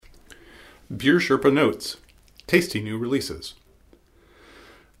Beer Sherpa Notes, tasty new releases.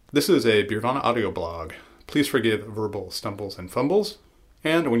 This is a Beervana audio blog. Please forgive verbal stumbles and fumbles.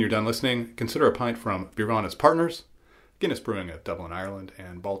 And when you're done listening, consider a pint from Beervana's partners, Guinness Brewing of Dublin, Ireland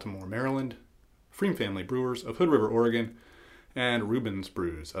and Baltimore, Maryland, Freem Family Brewers of Hood River, Oregon, and Rubens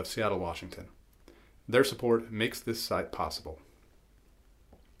Brews of Seattle, Washington. Their support makes this site possible.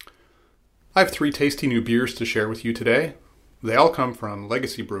 I have 3 tasty new beers to share with you today. They all come from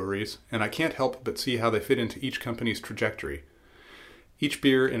legacy breweries, and I can't help but see how they fit into each company's trajectory. Each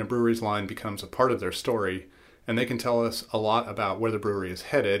beer in a brewery's line becomes a part of their story, and they can tell us a lot about where the brewery is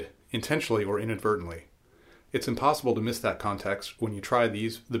headed, intentionally or inadvertently. It's impossible to miss that context when you try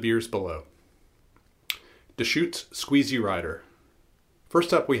the beers below. Deschutes Squeezy Rider.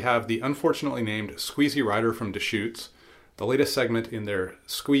 First up, we have the unfortunately named Squeezy Rider from Deschutes, the latest segment in their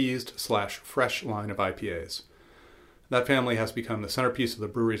squeezed/fresh line of IPAs. That family has become the centerpiece of the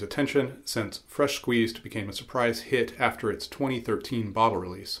brewery's attention since Fresh Squeezed became a surprise hit after its 2013 bottle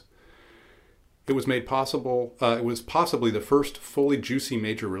release. It was possibly the first fully juicy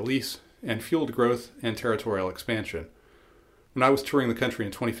major release and fueled growth and territorial expansion. When I was touring the country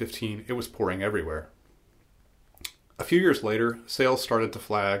in 2015, it was pouring everywhere. A few years later, sales started to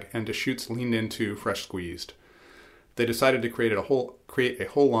flag and Deschutes leaned into Fresh Squeezed. They decided to create a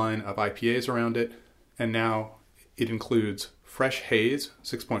whole line of IPAs around it, and now it includes Fresh Haze,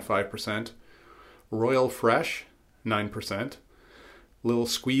 6.5%, Royal Fresh, 9%, Lil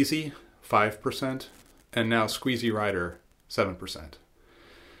Squeezy, 5%, and now Squeezy Rider, 7%.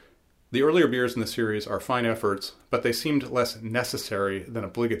 The earlier beers in the series are fine efforts, but they seemed less necessary than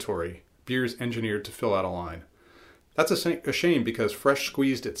obligatory, beers engineered to fill out a line. That's a shame because Fresh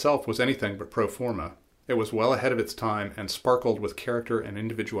Squeezed itself was anything but pro forma. It was well ahead of its time and sparkled with character and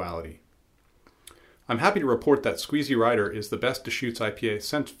individuality. I'm happy to report that Squeezy Rider is the best Deschutes IPA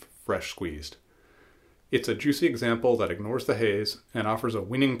since Fresh Squeezed. It's a juicy example that ignores the haze and offers a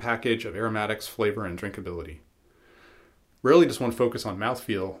winning package of aromatics, flavor, and drinkability. Rarely does one focus on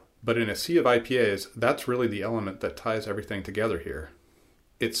mouthfeel, but in a sea of IPAs, that's really the element that ties everything together here.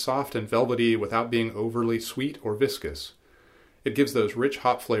 It's soft and velvety without being overly sweet or viscous. It gives those rich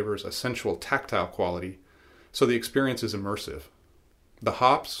hop flavors a sensual tactile quality, so the experience is immersive. The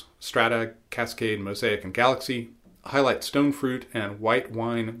hops, Strata, Cascade, Mosaic, and Galaxy, highlight stone fruit and white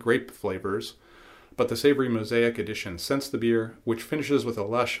wine grape flavors, but the savory Mosaic edition scents the beer, which finishes with a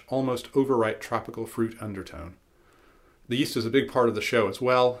lush, almost overripe tropical fruit undertone. The yeast is a big part of the show as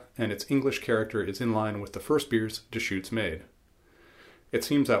well, and its English character is in line with the first beers Deschutes made. It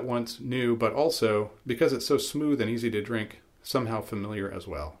seems at once new, but also, because it's so smooth and easy to drink, somehow familiar as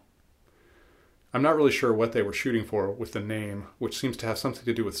well. I'm not really sure what they were shooting for with the name, which seems to have something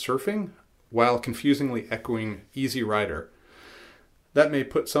to do with surfing, while confusingly echoing Easy Rider. That may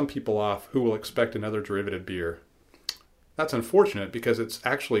put some people off who will expect another derivative beer. That's unfortunate because it's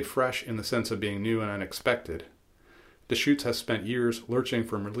actually fresh in the sense of being new and unexpected. Deschutes has spent years lurching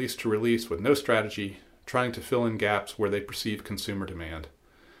from release to release with no strategy, trying to fill in gaps where they perceive consumer demand.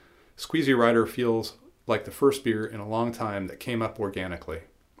 Squeezy Rider feels like the first beer in a long time that came up organically.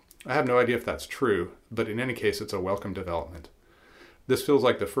 I have no idea if that's true, but in any case it's a welcome development. This feels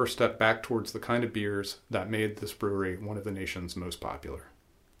like the first step back towards the kind of beers that made this brewery one of the nation's most popular.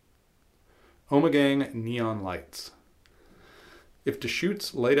 Ommegang Neon Lights. If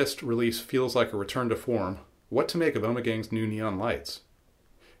Deschutes' latest release feels like a return to form, what to make of Ommegang's new Neon Lights?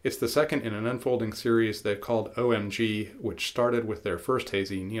 It's the second in an unfolding series they've called OMG, which started with their first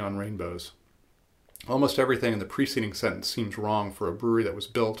hazy, Neon Rainbows. Almost everything in the preceding sentence seems wrong for a brewery that was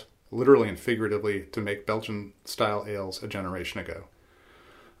built, literally and figuratively, to make Belgian-style ales a generation ago.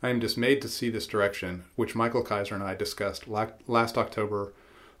 I am dismayed to see this direction, which Michael Kaiser and I discussed last October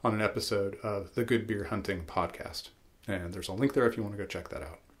on an episode of the Good Beer Hunting podcast. And there's a link there if you want to go check that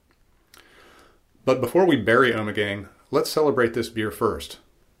out. But before we bury Ommegang, let's celebrate this beer first.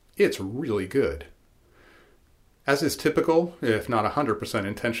 It's really good. As is typical, if not 100%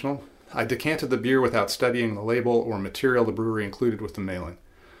 intentional, I decanted the beer without studying the label or material the brewery included with the mailing.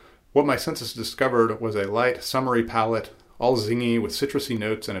 What my senses discovered was a light, summery palate, all zingy with citrusy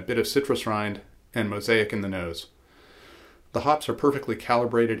notes and a bit of citrus rind and Mosaic in the nose. The hops are perfectly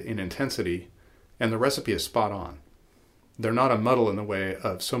calibrated in intensity, and the recipe is spot on. They're not a muddle in the way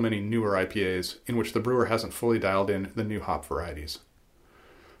of so many newer IPAs in which the brewer hasn't fully dialed in the new hop varieties.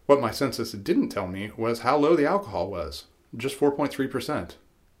 What my senses didn't tell me was how low the alcohol was, just 4.3%.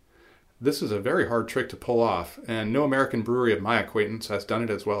 This is a very hard trick to pull off, and no American brewery of my acquaintance has done it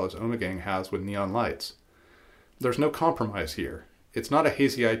as well as Ommegang has with Neon Lights. There's no compromise here. It's not a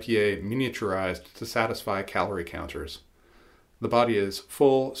hazy IPA miniaturized to satisfy calorie counters. The body is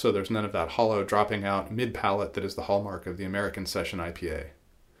full, so there's none of that hollow dropping out mid-palate that is the hallmark of the American Session IPA.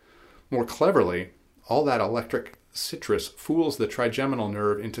 More cleverly, all that electric citrus fools the trigeminal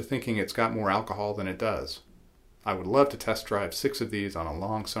nerve into thinking it's got more alcohol than it does. I would love to test drive 6 of these on a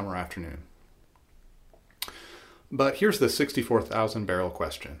long summer afternoon. But here's the 64,000 barrel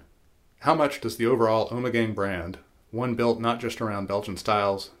question. How much does the overall Ommegang brand, one built not just around Belgian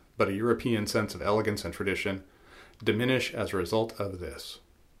styles, but a European sense of elegance and tradition, diminish as a result of this?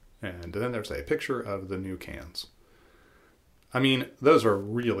 And then there's a picture of the new cans. I mean, those are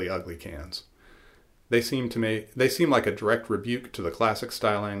really ugly cans. They seem like a direct rebuke to the classic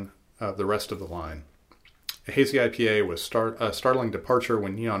styling of the rest of the line. A hazy IPA was a startling departure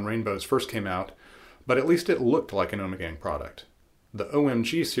when Neon Rainbows first came out, but at least it looked like an Ommegang product. The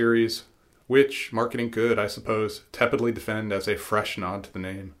OMG series, which, marketing good, I suppose, tepidly defend as a fresh nod to the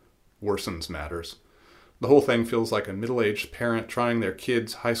name, worsens matters. The whole thing feels like a middle-aged parent trying their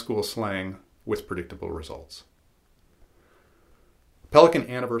kids' high school slang with predictable results. Pelican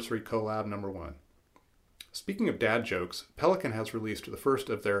Anniversary Collab number 1. Speaking of dad jokes, Pelican has released the first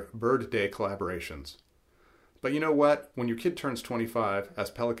of their Bird Day collaborations. But you know what? When your kid turns 25,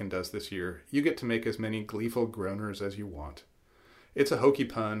 as Pelican does this year, you get to make as many gleeful groaners as you want. It's a hokey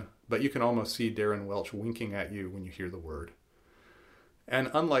pun, but you can almost see Darren Welch winking at you when you hear the word.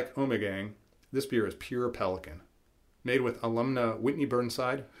 And unlike Ommegang, this beer is pure Pelican. Made with alumna Whitney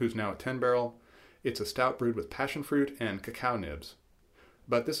Burnside, who's now at 10 Barrel, it's a stout brewed with passion fruit and cacao nibs.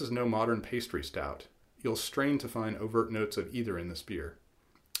 But this is no modern pastry stout. You'll strain to find overt notes of either in this beer.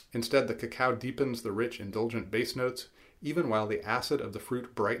 Instead, the cacao deepens the rich, indulgent base notes, even while the acid of the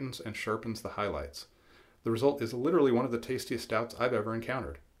fruit brightens and sharpens the highlights. The result is literally one of the tastiest stouts I've ever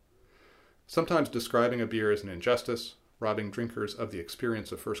encountered. Sometimes describing a beer is an injustice, robbing drinkers of the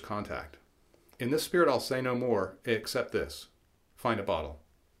experience of first contact. In this spirit, I'll say no more, except this. Find a bottle.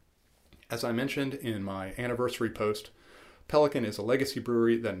 As I mentioned in my anniversary post, Pelican is a legacy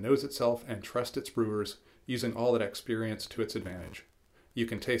brewery that knows itself and trusts its brewers, using all that experience to its advantage. You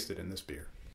can taste it in this beer.